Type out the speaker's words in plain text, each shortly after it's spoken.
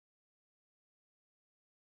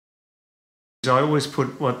I always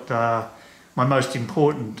put what my most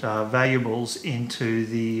important valuables into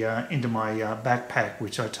my backpack,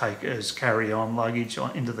 which I take as carry-on luggage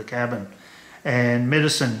into the cabin. And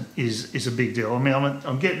medicine is a big deal. I mean,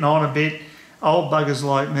 I'm getting on a bit. Old buggers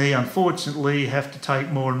like me, unfortunately, have to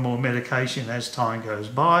take more and more medication as time goes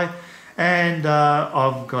by. And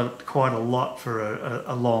I've got quite a lot for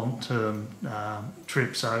a long-term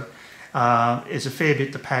trip, so it's a fair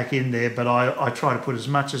bit to pack in there, but I try to put as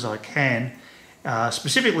much as I can.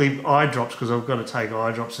 Specifically eye drops, because I've got to take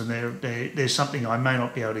eye drops, and they're something I may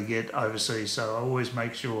not be able to get overseas, so I always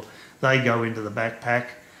make sure they go into the backpack,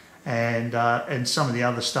 and some of the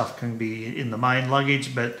other stuff can be in the main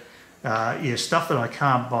luggage, but yeah, stuff that I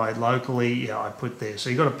can't buy locally, yeah, I put there. So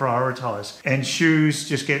you've got to prioritise. And shoes,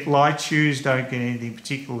 just get light shoes, don't get anything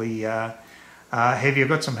particularly heavy. I've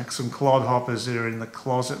got some clodhoppers that are in the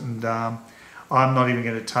closet, and I'm not even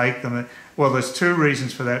going to take them. Well, there's two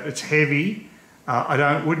reasons for that. It's heavy.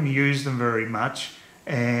 I wouldn't use them very much,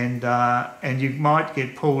 and you might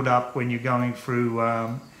get pulled up when you're going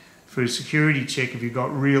through security check. If you've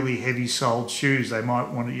got really heavy soled shoes, they might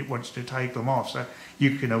want you to take them off. So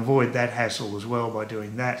you can avoid that hassle as well by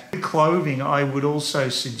doing that. Clothing, I would also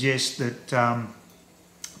suggest that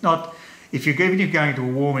if you're going to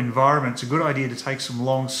a warm environment, it's a good idea to take some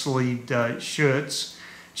long sleeved shirts,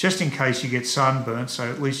 just in case you get sunburnt,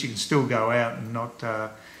 so at least you can still go out and not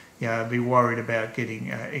be worried about making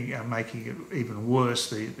it even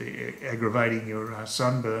worse, aggravating your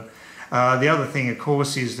sunburn. The other thing, of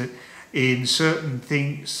course, is that in certain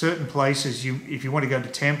places, if you want to go to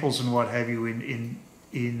temples and what have you in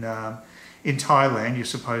Thailand, you're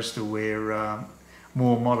supposed to wear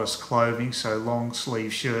more modest clothing, so long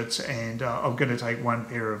sleeve shirts, and I'm going to take one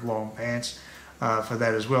pair of long pants for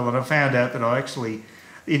that as well. And I found out that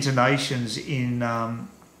nations in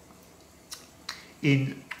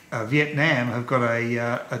Vietnam have got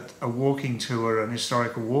a walking tour, an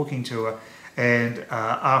historical walking tour, and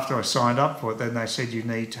after I signed up for it, then they said you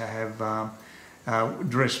need to have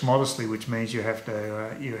dress modestly, which means you have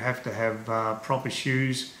to have proper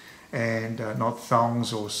shoes and not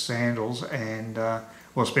thongs or sandals, and well,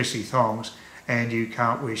 especially thongs, and you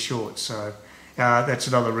can't wear shorts. So that's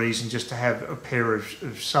another reason just to have a pair of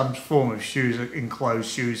some form of shoes, enclosed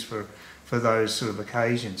shoes for those sort of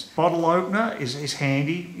occasions. Bottle opener is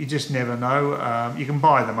handy. You just never know. You can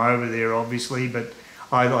buy them over there, obviously, but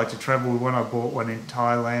I like to travel with one. I bought one in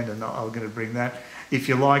Thailand, and I'm going to bring that. If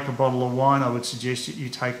you like a bottle of wine, I would suggest that you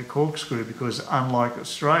take a corkscrew, because unlike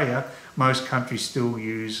Australia, most countries still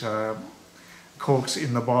use corks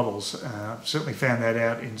in the bottles. Certainly found that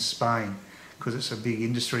out in Spain, because it's a big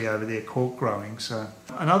industry over there, cork growing. So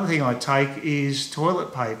another thing I take is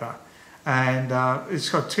toilet paper. And it's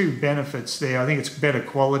got two benefits there. I think it's better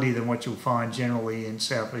quality than what you'll find generally in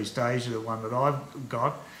Southeast Asia, the one that I've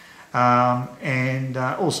got. And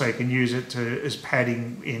also you can use it as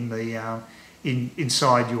padding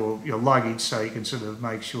inside your luggage, so you can sort of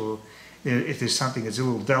make sure if there's something that's a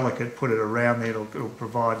little delicate, put it around there. It'll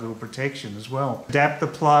provide a little protection as well. Adapter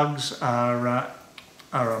plugs are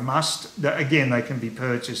a must. Again, they can be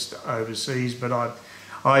purchased overseas, but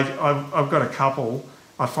I've got a couple.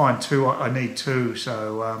 I find I need two,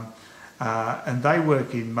 so and they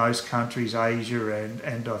work in most countries, Asia,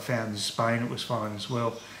 and I found in Spain it was fine as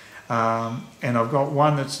well. And I've got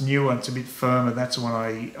one that's newer, it's a bit firmer. That's the one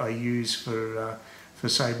I use for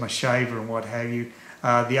say my shaver and what have you.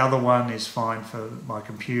 The other one is fine for my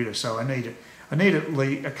computer, so I need at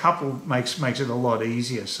least a couple. Makes it a lot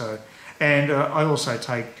easier. So, and I also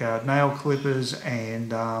take nail clippers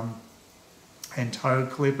and toe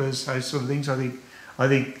clippers, those sort of things. I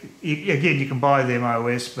think, again, you can buy them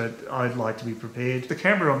OS, but I'd like to be prepared. The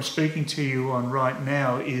camera I'm speaking to you on right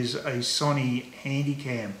now is a Sony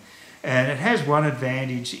Handycam, and it has one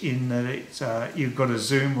advantage in that you've got a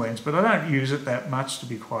zoom lens, but I don't use it that much, to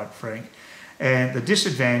be quite frank. And the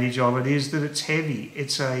disadvantage of it is that it's heavy.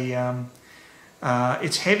 It's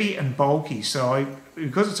heavy and bulky, so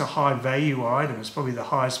because it's a high value item, it's probably the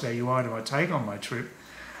highest value item I take on my trip.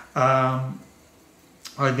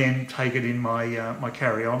 I then take it in my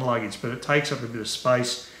carry-on luggage, but it takes up a bit of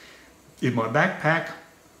space in my backpack,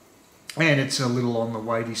 and it's a little on the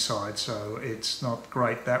weighty side, so it's not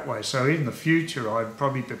great that way. So in the future, I'd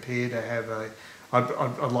probably prepare to have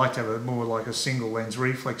I'd like to have more like a single lens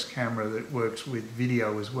reflex camera that works with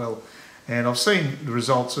video as well. And I've seen the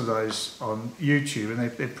results of those on YouTube,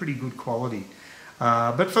 and they're pretty good quality.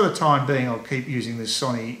 But for the time being, I'll keep using this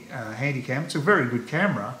Sony Handycam. It's a very good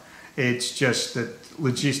camera. It's just that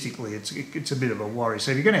logistically it's a bit of a worry.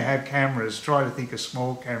 So if you're going to have cameras, try to think of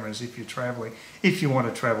small cameras if you're travelling, if you want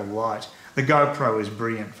to travel light. The GoPro is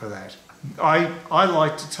brilliant for that. I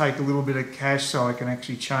like to take a little bit of cash so I can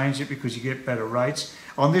actually change it because you get better rates.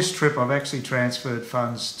 On this trip, I've actually transferred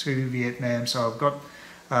funds to Vietnam, so I've got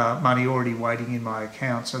money already waiting in my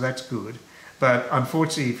account, so that's good. But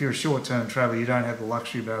unfortunately, if you're a short-term traveller, you don't have the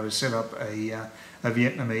luxury of being able to set up a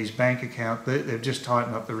Vietnamese bank account. They've just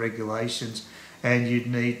tightened up the regulations, and you'd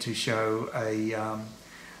need to show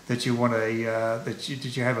that you want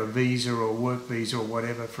that you have a visa or work visa or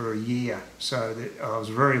whatever for a year. So I was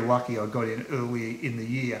very lucky I got in early in the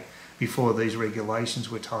year before these regulations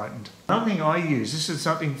were tightened. Another thing I use, this is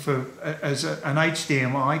something as an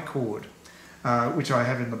HDMI cord, which I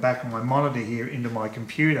have in the back of my monitor here into my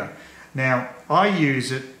computer. Now, I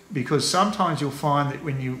use it because sometimes you'll find that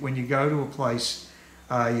when you go to a place,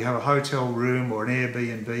 you have a hotel room or an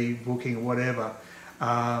Airbnb booking or whatever,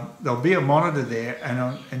 there'll be a monitor there,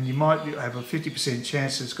 and you might have a 50%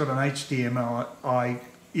 chance it's got an HDMI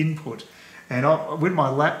input. And with my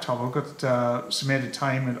laptop, I've got some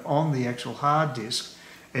entertainment on the actual hard disk,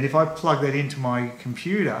 and if I plug that into my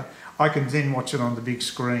computer, I can then watch it on the big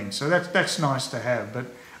screen. So that's nice to have. But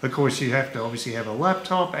of course, you have to obviously have a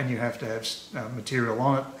laptop, and you have to have material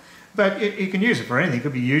on it. But you can use it for anything. It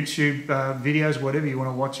could be YouTube videos, whatever you want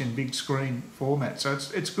to watch in big screen format. So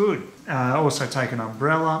it's good. Also take an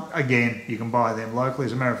umbrella. Again, you can buy them locally.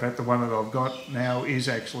 As a matter of fact, the one that I've got now is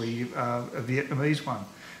actually a Vietnamese one.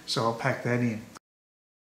 So I'll pack that in.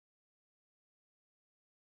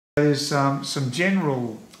 There's some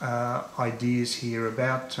general ideas here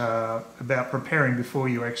about preparing before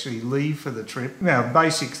you actually leave for the trip. Now,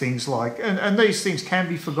 basic things like, and these things can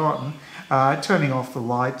be forgotten, turning off the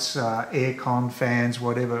lights, aircon, fans,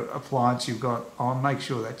 whatever appliance you've got on, make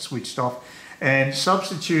sure that's switched off, and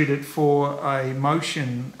substitute it for a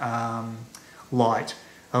motion light,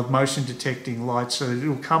 a motion detecting light, so that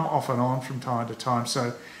it'll come off and on from time to time.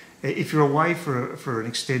 So if you're away for an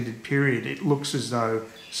extended period, it looks as though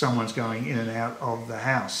someone's going in and out of the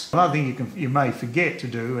house. Another thing you may forget to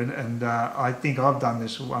do, and I think I've done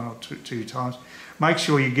this one or two times, make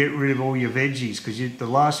sure you get rid of all your veggies, because the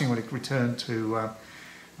last thing you want to return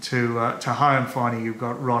to home finding you've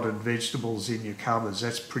got rotted vegetables in your cupboards.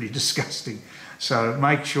 That's pretty disgusting. So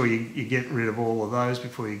make sure you get rid of all of those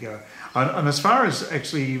before you go. And as far as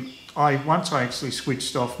actually, once I actually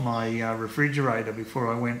switched off my refrigerator before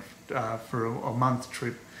I went for a month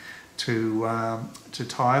trip to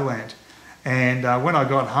Thailand, and when I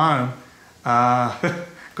got home,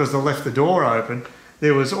 because I left the door open,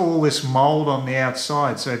 there was all this mold on the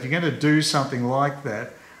outside. So if you're going to do something like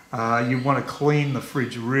that, you want to clean the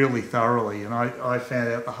fridge really thoroughly, and I found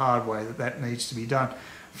out the hard way that needs to be done.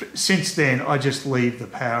 Since then, I just leave the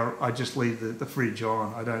power, I just leave the fridge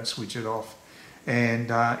on, I don't switch it off. And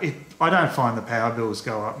I don't find the power bills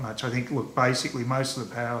go up much. I think, look, basically most of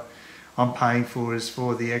the power I'm paying for is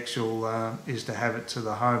for the actual, is to have it to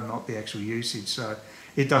the home, not the actual usage. So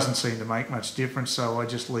it doesn't seem to make much difference, so I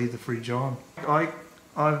just leave the fridge on.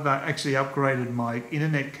 I've actually upgraded my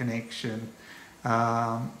internet connection.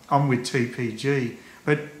 I'm with TPG,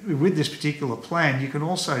 but with this particular plan, you can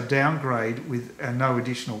also downgrade with no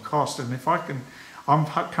additional cost. And if I'm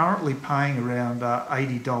currently paying around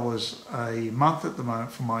 $80 a month at the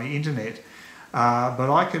moment for my internet, but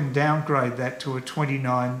I can downgrade that to a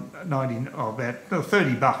 $29.90, about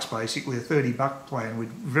 $30 basically, a $30 plan with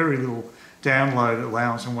very little download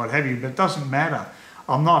allowance and what have you. But it doesn't matter.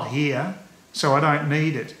 I'm not here, so I don't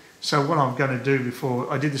need it. So what I'm going to do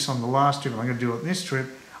before, I did this on the last trip, I'm going to do it on this trip,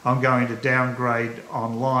 I'm going to downgrade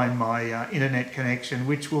online my internet connection,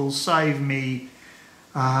 which will save me,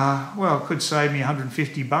 well, it could save me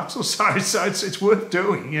 $150 or so. So it's worth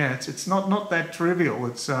doing. Yeah, it's not that trivial.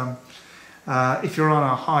 It's if you're on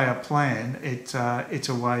a higher plan, it's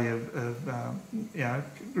a way of you know,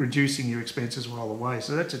 reducing your expenses while away.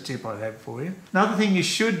 So that's a tip I'd have for you. Another thing you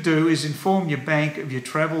should do is inform your bank of your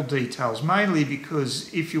travel details, mainly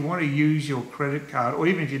because if you want to use your credit card, or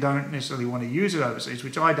even if you don't necessarily want to use it overseas,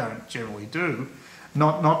 which I don't generally do,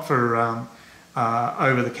 not for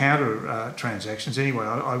over-the-counter transactions anyway.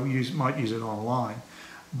 I might use it online.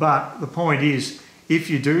 But the point is, if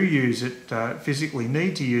you do use it, physically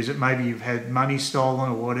need to use it, maybe you've had money stolen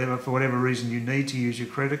or whatever, for whatever reason you need to use your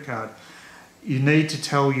credit card, you need to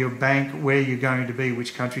tell your bank where you're going to be,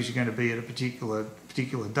 which countries you're going to be at a particular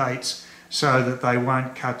dates, so that they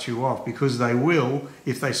won't cut you off, because they will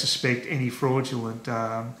if they suspect any fraudulent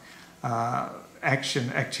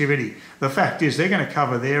activity. The fact is, they're going to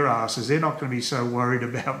cover their asses. They're not going to be so worried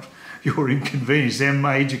about your inconvenience. Their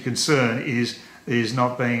major concern is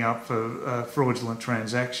not being up for fraudulent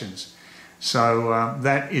transactions. So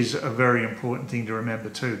that is a very important thing to remember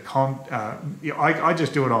too. I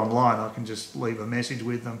just do it online. I can just leave a message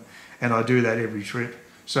with them, and I do that every trip.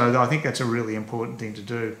 So I think that's a really important thing to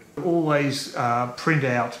do. Always print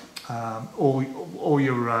out all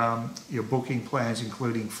your booking plans,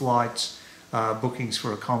 including flights, bookings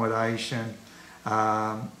for accommodation,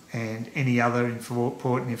 and any other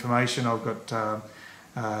important information. I've got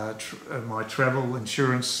my travel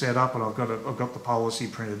insurance set up, and I've got the policy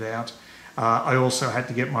printed out. I also had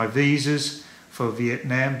to get my visas for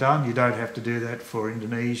Vietnam done. You don't have to do that for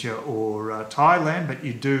Indonesia or Thailand, but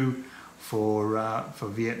you do for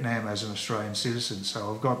Vietnam as an Australian citizen.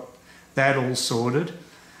 So I've got that all sorted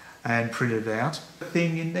and printed out. The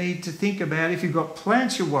thing you need to think about, if you've got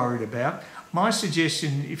plants you're worried about, my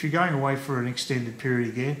suggestion, if you're going away for an extended period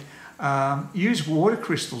again, use water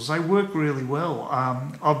crystals. They work really well.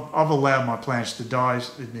 I've allowed my plants to die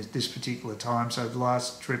in this particular time, so the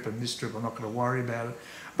last trip and this trip I'm not going to worry about it.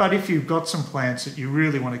 But if you've got some plants that you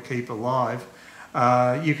really want to keep alive,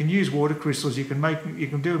 you can use water crystals. You can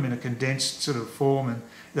do them in a condensed sort of form, and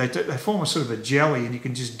they form a sort of a jelly, and you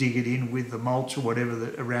can just dig it in with the mulch or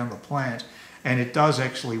whatever around the plant, and it does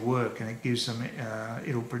actually work, and it gives them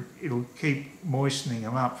it'll keep moistening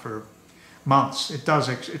them up for months. It does.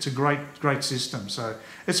 It's a great system. So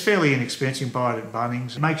it's fairly inexpensive. Buy it at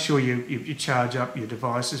Bunnings. Make sure you charge up your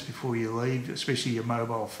devices before you leave, especially your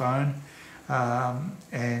mobile phone.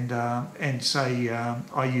 And say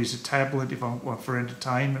I use a tablet if I want for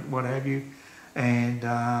entertainment, what have you, and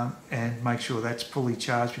make sure that's fully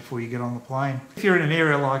charged before you get on the plane. If you're in an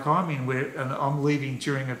area like I'm in, where I'm leaving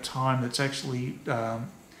during a time that's actually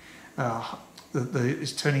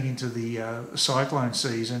is turning into the cyclone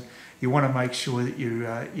season, you want to make sure that you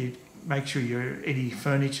make sure any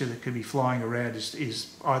furniture that could be flying around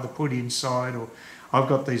is either put inside, or I've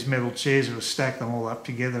got these metal chairs that will stack them all up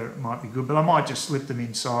together. It might be good, but I might just slip them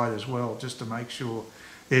inside as well, just to make sure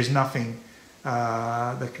there's nothing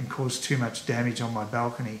that can cause too much damage on my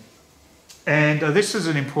balcony. And this is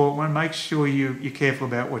an important one. Make sure you're careful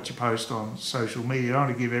about what you post on social media. I don't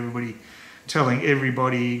want to give telling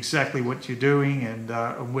everybody exactly what you're doing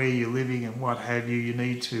and where you're living and what have you. You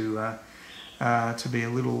need to be a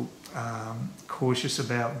little cautious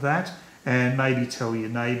about that, and maybe tell your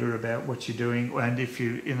neighbour about what you're doing. And if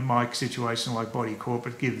you're in my situation like Body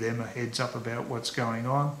Corporate, give them a heads up about what's going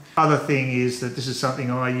on. Other thing is that this is something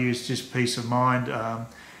I use, just peace of mind.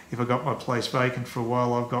 If I got my place vacant for a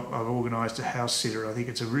while, I've organised a house sitter. I think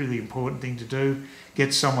it's a really important thing to do.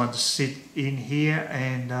 Get someone to sit in here,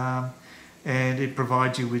 and it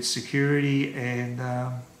provides you with security, and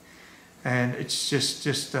it's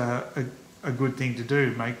just a good thing to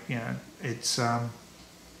do.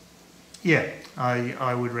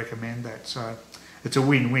 I would recommend that. So it's a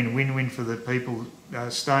win-win for the people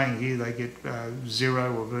staying here. They get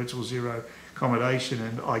zero or virtual zero accommodation,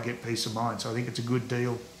 and I get peace of mind. So I think it's a good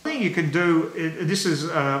deal. The thing you can do, this is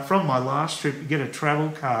from my last trip, get a travel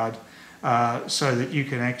card so that you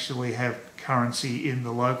can actually have currency in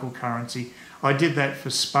the local currency. I did that for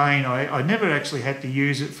Spain. I never actually had to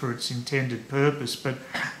use it for its intended purpose, but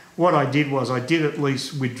what I did was I did at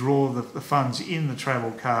least withdraw the funds in the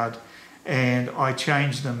travel card, and I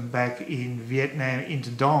changed them back in Vietnam into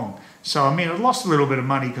dong. So I mean, I lost a little bit of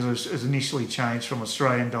money because it was initially changed from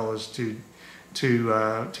Australian dollars to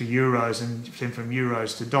euros, and then from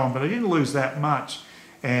euros to dong, but I didn't lose that much,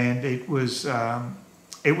 and it was a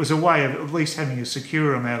way of at least having a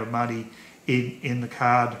secure amount of money in the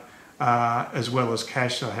card, as well as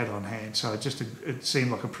cash that I had on hand. So it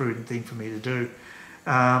seemed like a prudent thing for me to do.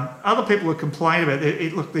 Other people have complained about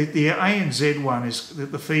it. Look, the ANZ one is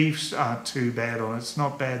the fees aren't too bad on it. It's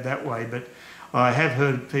not bad that way, but I have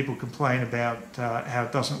heard people complain about how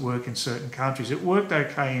it doesn't work in certain countries. It worked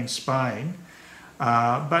okay in Spain,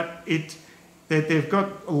 but they've got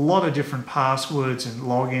a lot of different passwords and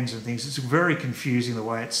logins and things. It's very confusing the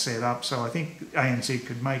way it's set up. So I think ANZ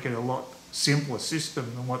could make it a lot simpler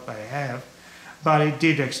system than what they have. But it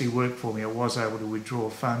did actually work for me. I was able to withdraw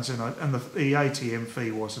funds, and the ATM fee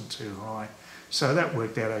wasn't too high. So that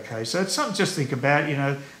worked out okay. So it's something to just think about.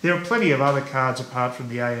 There are plenty of other cards apart from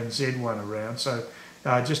the ANZ one around. So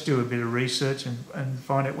just do a bit of research and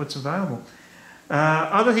find out what's available.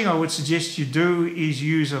 Other thing I would suggest you do is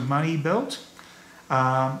use a money belt.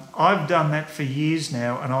 I've done that for years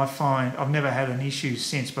now, and I find I've never had an issue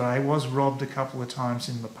since, but I was robbed a couple of times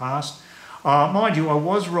in the past. Mind you, I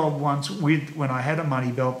was robbed once when I had a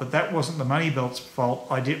money belt, but that wasn't the money belt's fault.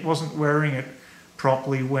 Wasn't wearing it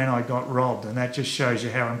properly when I got robbed, and that just shows you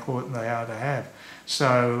how important they are to have.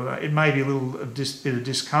 So it may be a little bit of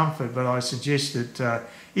discomfort, but I suggest that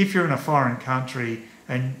if you're in a foreign country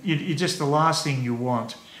And you just, the last thing you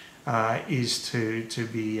want is to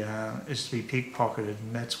be pickpocketed,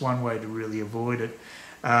 and that's one way to really avoid it.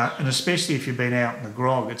 And especially if you've been out in the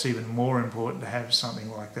grog, it's even more important to have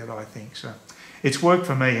something like that, I think. So it's worked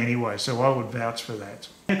for me anyway, so I would vouch for that.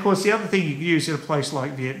 And of course, the other thing you can use in a place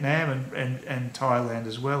like Vietnam and Thailand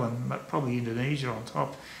as well, and probably Indonesia on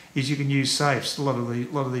top, is you can use safes. A lot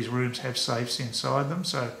of these rooms have safes inside them,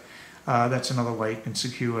 so that's another way you can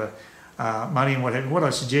secure money and what have you. What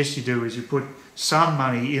I suggest you do is you put some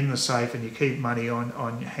money in the safe and you keep money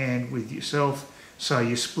on hand with yourself, so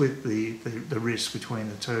you split the risk between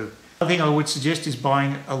the two. Another thing I would suggest is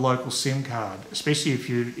buying a local SIM card, especially if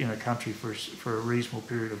you're in a country for a reasonable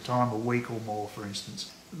period of time, a week or more, for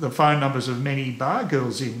instance. The phone numbers of many bar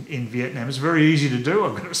girls in Vietnam is very easy to do.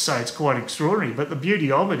 I've got to say, it's quite extraordinary. But the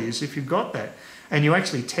beauty of it is, if you've got that and you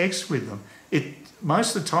actually text with them,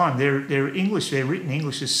 most of the time their English, their written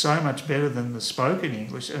English is so much better than the spoken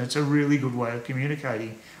English, and it's a really good way of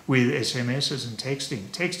communicating with SMSs and texting.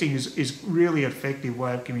 Texting is really an effective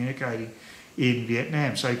way of communicating in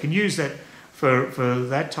Vietnam. So you can use that for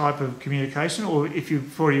that type of communication, or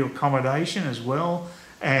for your accommodation as well.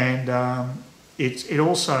 And it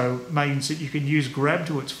also means that you can use Grab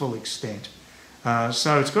to its full extent.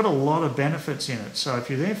 So it's got a lot of benefits in it. So if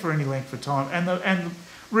you're there for any length of time, and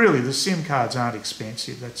really the SIM cards aren't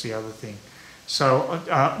expensive, that's the other thing. So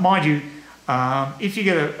mind you, if you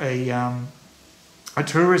get a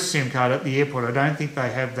tourist SIM card at the airport, I don't think they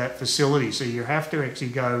have that facility. So you have to actually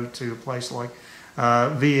go to a place like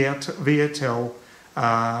Viettel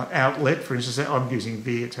outlet, for instance. I'm using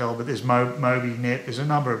Viettel, but there's MobiNet. There's a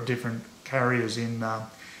number of different carriers in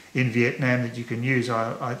Vietnam that you can use.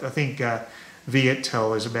 I think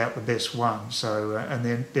Viettel is about the best one. So and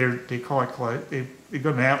then they're quite close. They've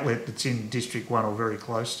got an outlet that's in District 1 or very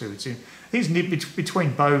close to. I think it's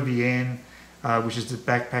between Bo Bien, which is the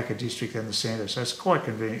backpacker district, and the centre, so it's quite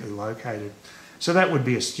conveniently located. So that would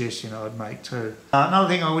be a suggestion I'd make too. Another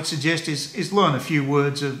thing I would suggest is learn a few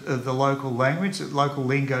words of the local language. Local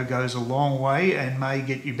lingo goes a long way and may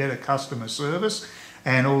get you better customer service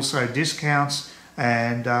and also discounts.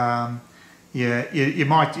 And you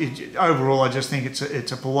might, overall I just think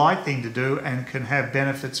it's a polite thing to do and can have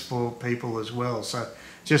benefits for people as well. So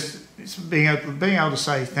just being able to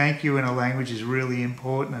say thank you in a language is really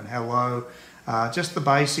important, and hello. Just the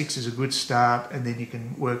basics is a good start, and then you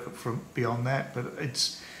can work from beyond that. But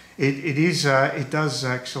it does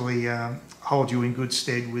actually hold you in good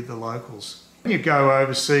stead with the locals. When you go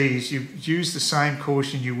overseas, you use the same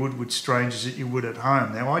caution you would with strangers that you would at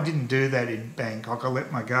home. Now, I didn't do that in Bangkok. I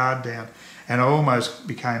let my guard down, and I almost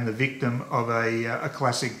became the victim of a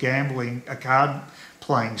classic card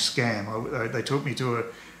playing scam. They took me to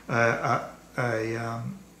a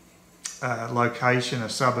location, a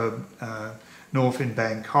suburb north in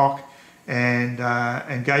Bangkok, and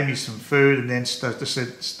gave me some food, and then started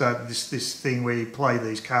this thing where you play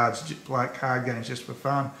these card games just for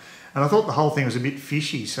fun. And I thought the whole thing was a bit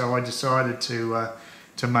fishy, so I decided to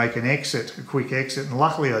make a quick exit, and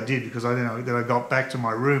luckily I did, because then I got back to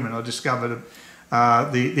my room and I discovered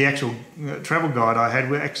the actual travel guide I had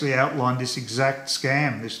actually outlined this exact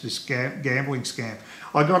scam, this gambling scam.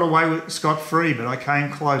 I got away with scot-free, but I came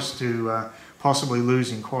close to possibly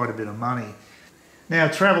losing quite a bit of money. Now,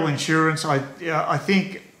 travel insurance, I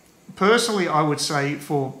think personally I would say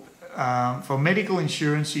for medical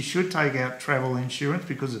insurance you should take out travel insurance,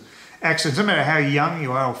 because of accidents. No matter how young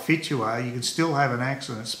you are or fit you are, you can still have an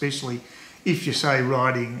accident, especially if you're, say,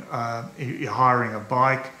 you're hiring a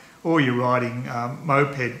bike, or you're riding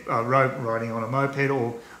riding on a moped,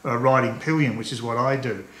 or riding pillion, which is what I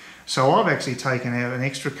do. So I've actually taken out an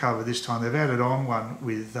extra cover this time. They've added on one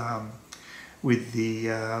with the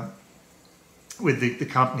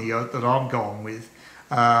company that I'm gone with.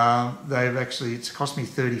 It's cost me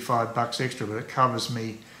 $35 extra, but it covers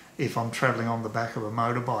me if I'm travelling on the back of a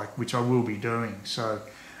motorbike, which I will be doing. So,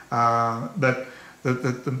 but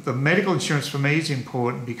the medical insurance for me is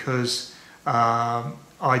important, because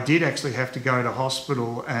I did actually have to go to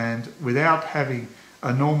hospital, and without having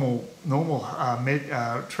a normal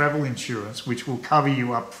travel insurance, which will cover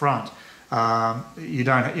you up front, you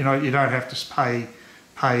don't have to pay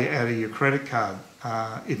out of your credit card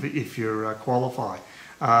if you're qualified.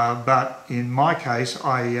 But in my case,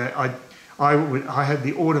 I had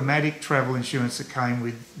the automatic travel insurance that came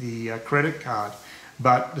with the credit card.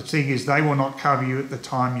 But the thing is, they will not cover you at the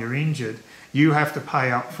time you're injured. You have to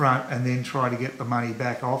pay up front and then try to get the money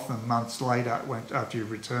back off them months later after you've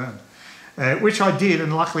returned. Which I did,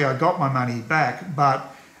 and luckily I got my money back,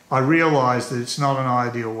 but I realised that it's not an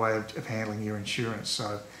ideal way of handling your insurance.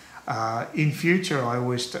 So In future, I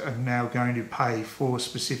always am now going to pay for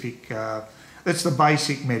specific, that's the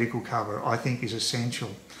basic medical cover I think is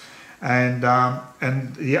essential. And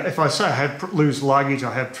yeah, if I say I lose luggage,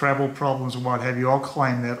 I have travel problems and what have you, I'll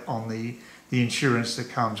claim that on the insurance that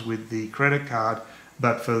comes with the credit card.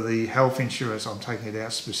 But for the health insurance, I'm taking it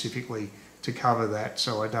out specifically to cover that,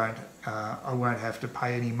 so I won't have to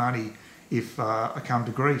pay any money if I come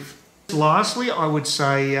to grief. Lastly, I would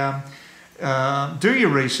say do your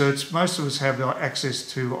research. Most of us have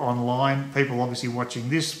access to online. People obviously watching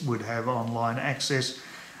this would have online access.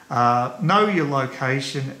 Know your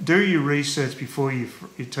location. Do your research before you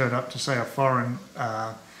turn up to, say, a foreign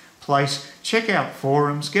place. Check out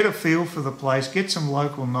forums. Get a feel for the place. Get some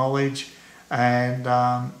local knowledge, and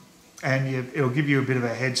it'll give you a bit of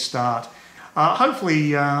a head start.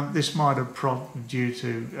 Hopefully this might have prompted you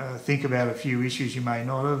to think about a few issues you may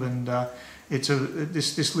not have, and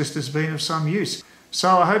this list has been of some use. So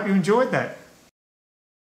I hope you enjoyed that.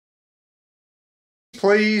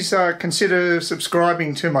 Please consider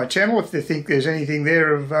subscribing to my channel if you think there's anything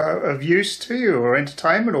there of use to you, or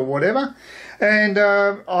entertainment or whatever. And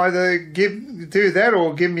either do that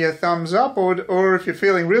or give me a thumbs up, or if you're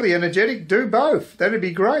feeling really energetic, do both. That'd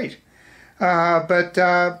be great. But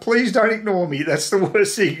please don't ignore me. That's the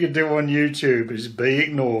worst thing you can do on YouTube, is be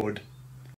ignored.